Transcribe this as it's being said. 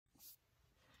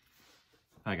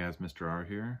Hi guys, Mr. R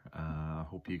here.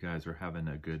 Hope you guys are having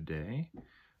a good day.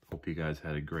 Hope you guys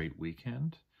had a great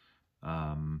weekend.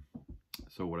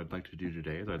 So what I'd like to do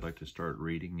today is I'd like to start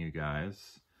reading you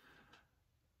guys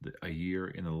A Year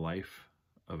in the Life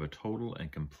of a Total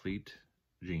and Complete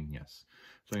Genius.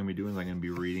 So I'm going to be doing is I'm going to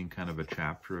be reading kind of a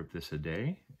chapter of this a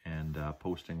day and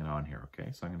posting it on here,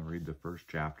 okay? So I'm going to read the first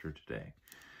chapter today.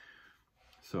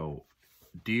 So,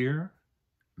 Dear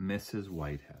Mrs.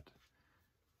 Whitehead,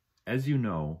 as you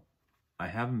know, I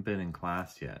haven't been in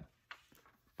class yet,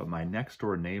 but my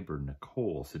next-door neighbor,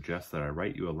 Nicole, suggests that I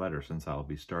write you a letter since I'll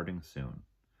be starting soon.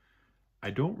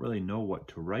 I don't really know what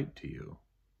to write to you.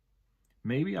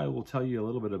 Maybe I will tell you a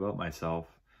little bit about myself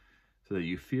so that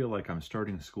you feel like I'm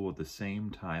starting school at the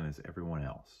same time as everyone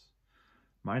else.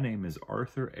 My name is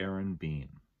Arthur Aaron Bean,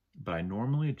 but I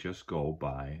normally just go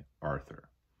by Arthur.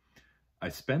 I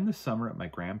spend the summer at my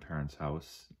grandparents'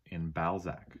 house in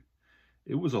Balzac.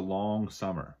 It was a long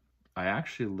summer. I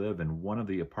actually live in one of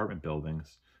the apartment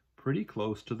buildings pretty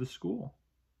close to the school.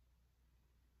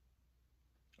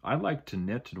 I like to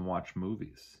knit and watch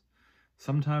movies,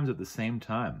 sometimes at the same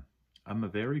time. I'm a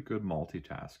very good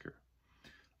multitasker.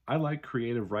 I like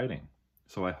creative writing,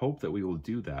 so I hope that we will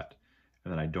do that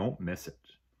and that I don't miss it.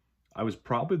 I was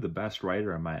probably the best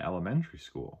writer in my elementary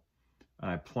school, and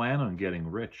I plan on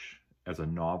getting rich as a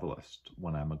novelist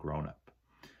when I'm a grown-up.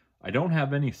 I don't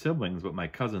have any siblings, but my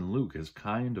cousin Luke is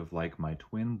kind of like my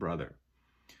twin brother.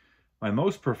 My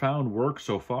most profound work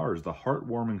so far is the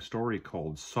heartwarming story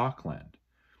called Sockland.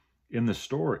 In the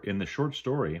short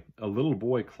story, a little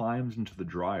boy climbs into the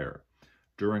dryer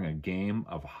during a game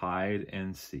of hide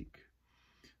and seek.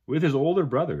 With his older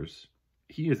brothers,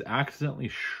 he is accidentally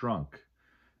shrunk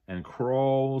and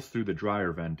crawls through the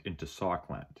dryer vent into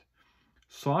Sockland.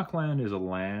 Sockland is a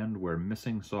land where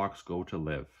missing socks go to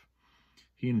live.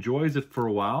 He enjoys it for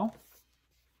a while,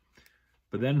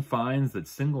 but then finds that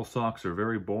single socks are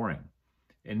very boring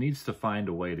and needs to find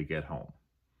a way to get home.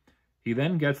 He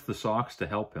then gets the socks to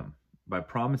help him by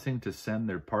promising to send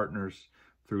their partners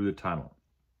through the tunnel,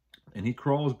 and he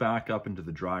crawls back up into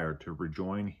the dryer to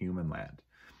rejoin human land.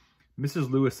 Mrs.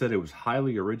 Lewis said it was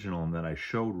highly original and that I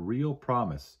showed real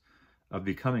promise of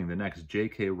becoming the next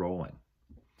J.K. Rowling.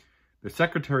 The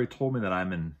secretary told me that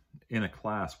I'm in a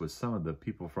class with some of the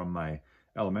people from my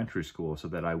elementary school so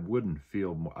that I would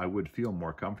feel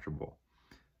more comfortable.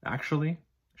 Actually,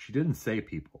 she didn't say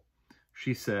people.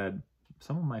 She said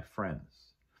some of my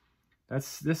friends.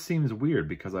 This seems weird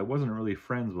because I wasn't really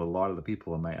friends with a lot of the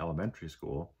people in my elementary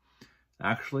school.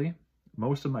 Actually,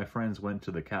 most of my friends went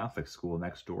to the Catholic school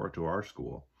next door to our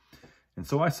school, and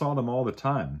so I saw them all the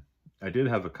time. I did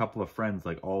have a couple of friends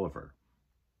like Oliver,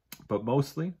 but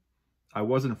mostly I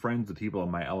wasn't friends with people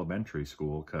in my elementary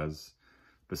school because,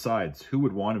 besides, who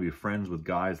would want to be friends with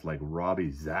guys like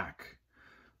Robbie Zack?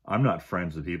 I'm not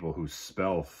friends with people who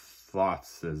spell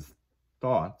thoughts as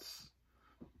thoughts.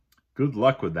 Good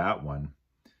luck with that one.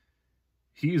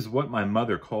 He's what my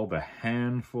mother called a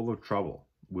handful of trouble,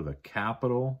 with a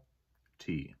capital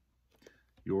T.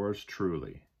 Yours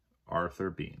truly, Arthur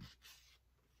Bean.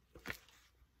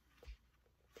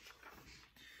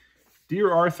 Dear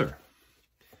Arthur,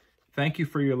 thank you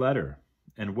for your letter,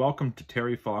 and welcome to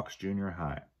Terry Fox Junior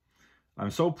High.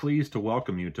 I'm so pleased to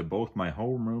welcome you to both my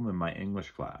homeroom and my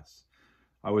English class.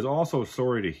 I was also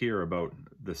sorry to hear about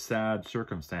the sad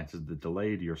circumstances that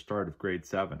delayed your start of grade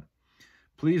 7.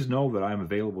 Please know that I am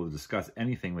available to discuss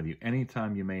anything with you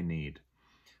anytime you may need.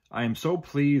 I am so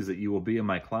pleased that you will be in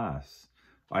my class.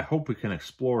 I hope we can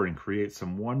explore and create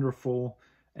some wonderful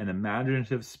and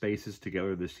imaginative spaces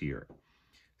together this year.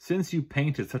 Since you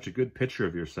painted such a good picture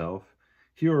of yourself,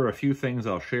 here are a few things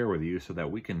I'll share with you so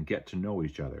that we can get to know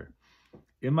each other.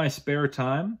 In my spare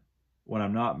time, when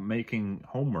I'm not making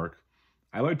homework,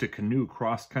 I like to canoe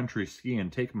cross-country ski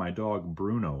and take my dog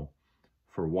Bruno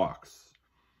for walks.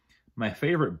 My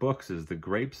favorite books is The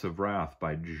Grapes of Wrath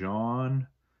by John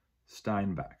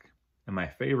Steinbeck, and my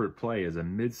favorite play is A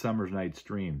Midsummer Night's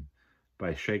Dream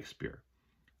by Shakespeare.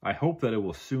 I hope that it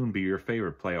will soon be your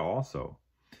favorite play also,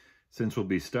 since we'll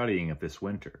be studying it this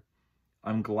winter.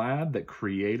 I'm glad that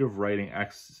creative writing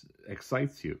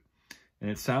excites you, and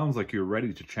it sounds like you're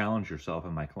ready to challenge yourself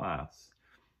in my class.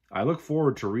 I look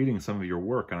forward to reading some of your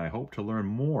work, and I hope to learn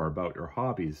more about your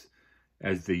hobbies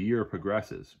as the year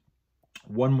progresses.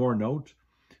 One more note,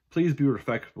 please be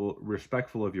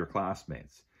respectful of your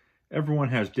classmates. Everyone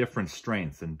has different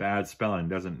strengths, and bad spelling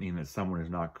doesn't mean that someone is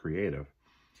not creative.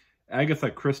 Agatha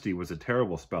Christie was a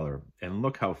terrible speller, and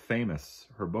look how famous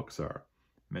her books are.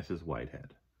 Mrs.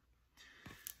 Whitehead.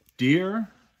 Dear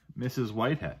Mrs.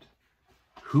 Whitehead,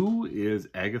 who is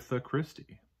Agatha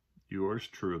Christie? Yours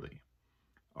truly,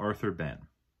 Arthur Ben.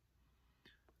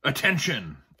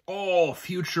 Attention, all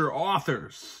future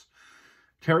authors.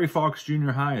 Terry Fox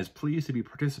Junior High is pleased to be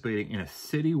participating in a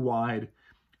citywide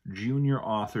junior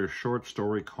author short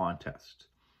story contest.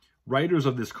 Writers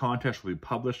of this contest will be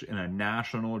published in a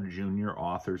national junior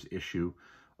authors issue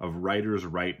of Writers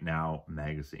Right Now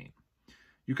magazine.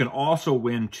 You can also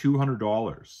win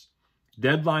 $200.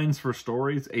 Deadlines for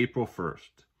stories, April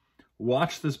 1st.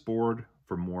 Watch this board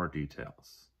for more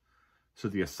details. So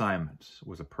the assignment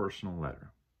was a personal letter.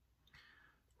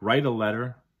 Write a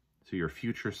letter to your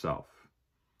future self.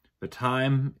 The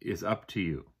time is up to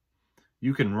you.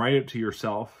 You can write it to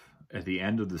yourself at the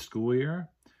end of the school year,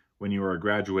 when you are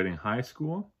graduating high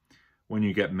school, when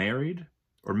you get married,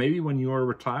 or maybe when you are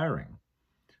retiring.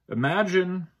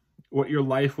 Imagine what your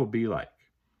life will be like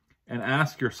and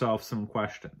ask yourself some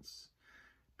questions.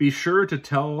 Be sure to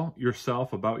tell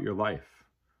yourself about your life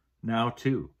now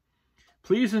too.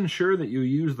 Please ensure that you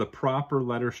use the proper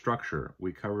letter structure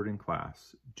we covered in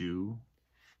class. Due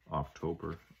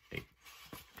October 8th.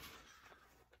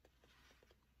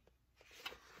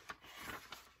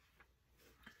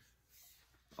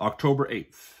 October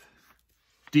 8th.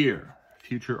 Dear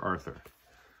future Arthur.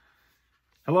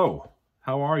 Hello,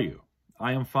 how are you?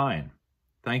 I am fine.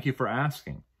 Thank you for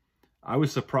asking. I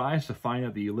was surprised to find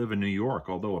out that you live in New York,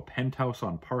 although a penthouse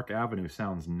on Park Avenue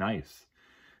sounds nice.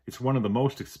 It's one of the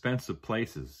most expensive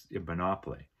places in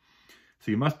Monopoly.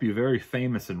 So you must be very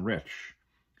famous and rich.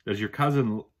 Does your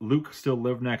cousin Luke still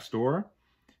live next door?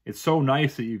 It's so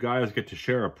nice that you guys get to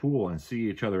share a pool and see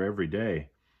each other every day.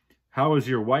 How is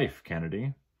your wife,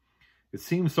 Kennedy? It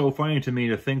seems so funny to me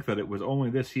to think that it was only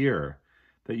this year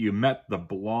that you met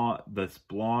this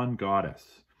blonde goddess.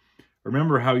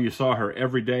 Remember how you saw her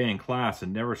every day in class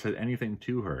and never said anything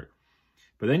to her.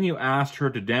 But then you asked her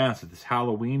to dance at this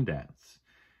Halloween dance.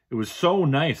 It was so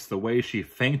nice the way she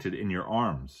fainted in your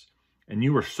arms, and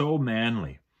you were so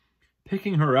manly,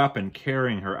 picking her up and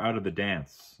carrying her out of the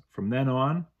dance. From then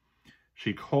on,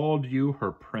 she called you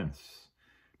her prince.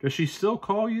 Does she still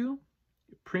call you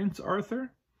Prince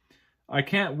Arthur? I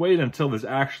can't wait until this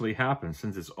actually happens,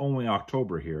 since it's only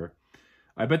October here.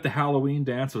 I bet the Halloween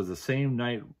dance was the same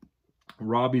night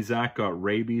Robbie Zack got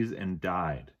rabies and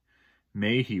died.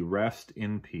 May he rest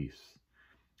in peace.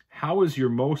 How is your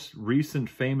most recent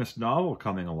famous novel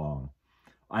coming along?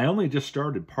 I only just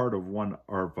started part of one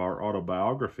of our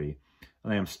autobiography,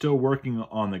 and I am still working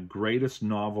on the greatest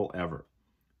novel ever.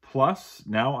 Plus,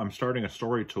 now I'm starting a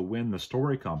story to win the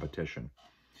story competition.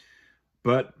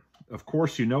 But, of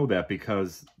course you know that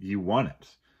because you won it.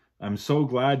 I'm so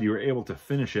glad you were able to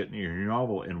finish it in your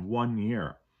novel in 1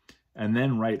 year, and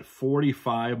then write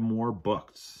 45 more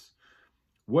books.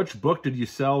 Which book did you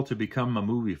sell to become a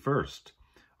movie first?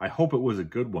 I hope it was a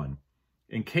good one.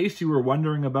 In case you were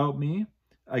wondering about me,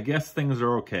 I guess things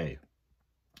are okay.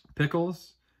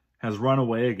 Pickles has run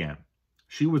away again.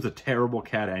 She was a terrible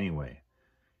cat anyway.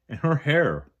 And her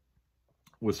hair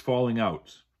was falling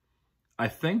out. I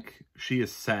think she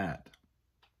is sad.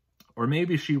 Or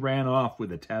maybe she ran off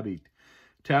with a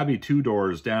Tabby 2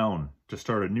 doors down to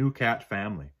start a new cat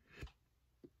family.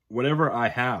 Whatever I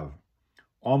have,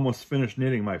 almost finished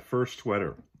knitting my first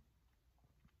sweater.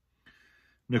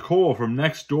 Nicole from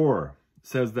next door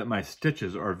says that my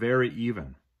stitches are very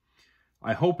even.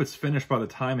 I hope it's finished by the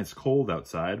time it's cold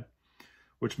outside,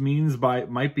 which means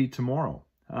might be tomorrow.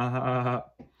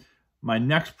 My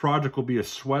next project will be a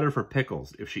sweater for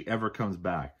Pickles if she ever comes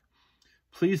back.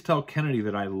 Please tell Kennedy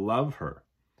that I love her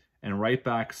and write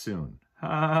back soon.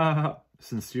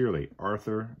 Sincerely,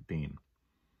 Arthur Bean.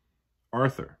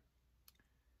 Arthur,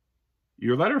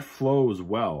 your letter flows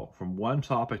well from one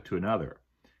topic to another,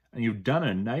 and you've done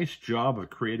a nice job of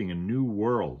creating a new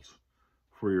world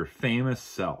for your famous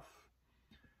self.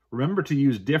 Remember to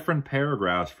use different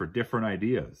paragraphs for different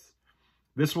ideas.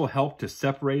 This will help to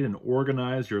separate and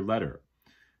organize your letter.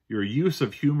 Your use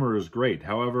of humor is great.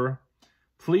 However,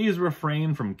 please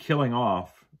refrain from killing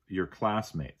off your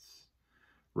classmates.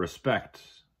 Respect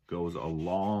goes a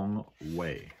long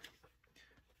way.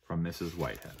 From Mrs.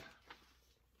 Whitehead.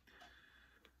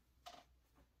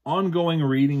 Ongoing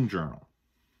reading journal.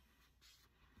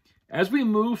 As we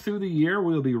move through the year,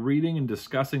 we will be reading and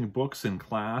discussing books in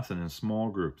class and in small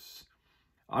groups.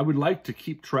 I would like to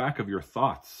keep track of your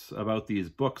thoughts about these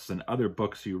books and other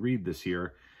books you read this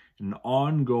year in an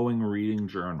ongoing reading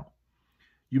journal.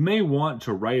 You may want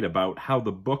to write about how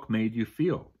the book made you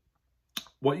feel,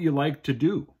 what you like to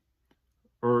do,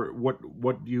 or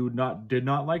what you did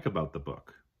not like about the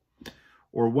book,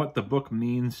 or what the book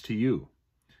means to you.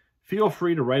 Feel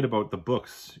free to write about the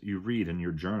books you read in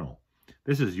your journal.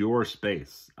 This is your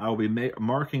space. I will be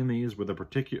marking these with a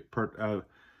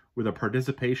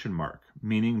participation mark,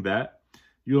 meaning that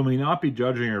You may not be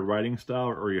judging your writing style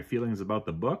or your feelings about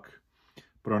the book,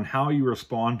 but on how you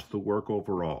respond to the work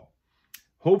overall.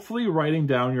 Hopefully, writing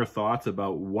down your thoughts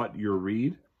about what you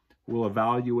read will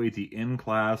evaluate the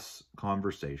in-class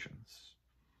conversations.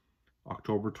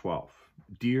 October 12th.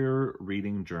 Dear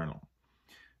Reading Journal.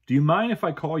 Do you mind if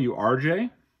I call you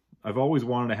RJ? I've always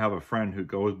wanted to have a friend who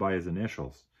goes by his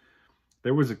initials.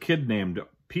 There was a kid named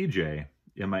PJ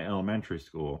in my elementary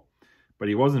school, but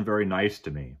he wasn't very nice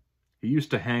to me. He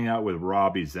used to hang out with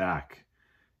Robbie Zach,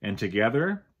 and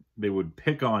together they would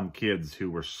pick on kids who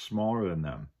were smaller than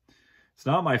them. It's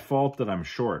not my fault that I'm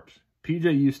short. PJ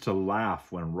used to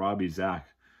laugh when Robbie Zach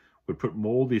would put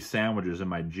moldy sandwiches in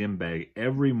my gym bag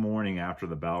every morning after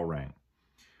the bell rang.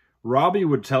 Robbie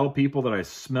would tell people that I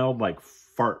smelled like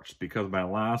farts because my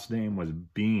last name was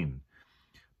Bean.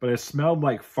 But I smelled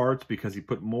like farts because he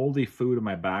put moldy food in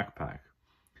my backpack.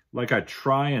 Like I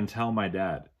try and tell my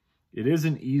dad, it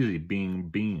isn't easy being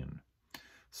Bean.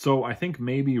 So I think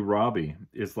maybe Robbie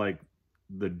is like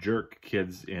the jerk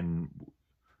kids in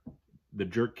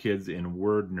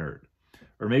Word Nerd.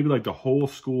 Or maybe like the whole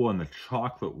school in the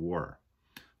Chocolate War.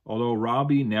 Although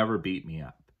Robbie never beat me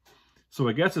up. So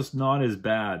I guess it's not as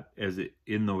bad as it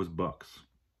in those books.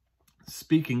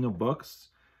 Speaking of books,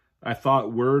 I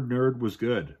thought Word Nerd was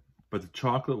good, but the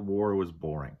Chocolate War was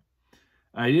boring.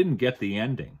 I didn't get the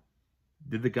ending.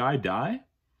 Did the guy die?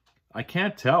 I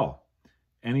can't tell.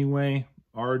 Anyway,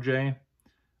 RJ,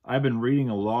 I've been reading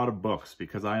a lot of books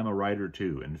because I am a writer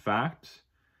too. In fact,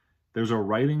 there's a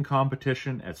writing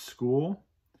competition at school,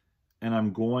 and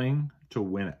I'm going to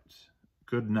win it.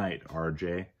 Good night,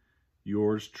 RJ.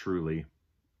 Yours truly,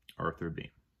 Arthur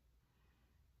Bean.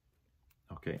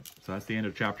 Okay, so that's the end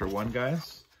of chapter 1,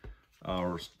 guys.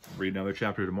 I'll read another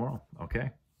chapter tomorrow. Okay,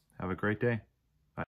 have a great day.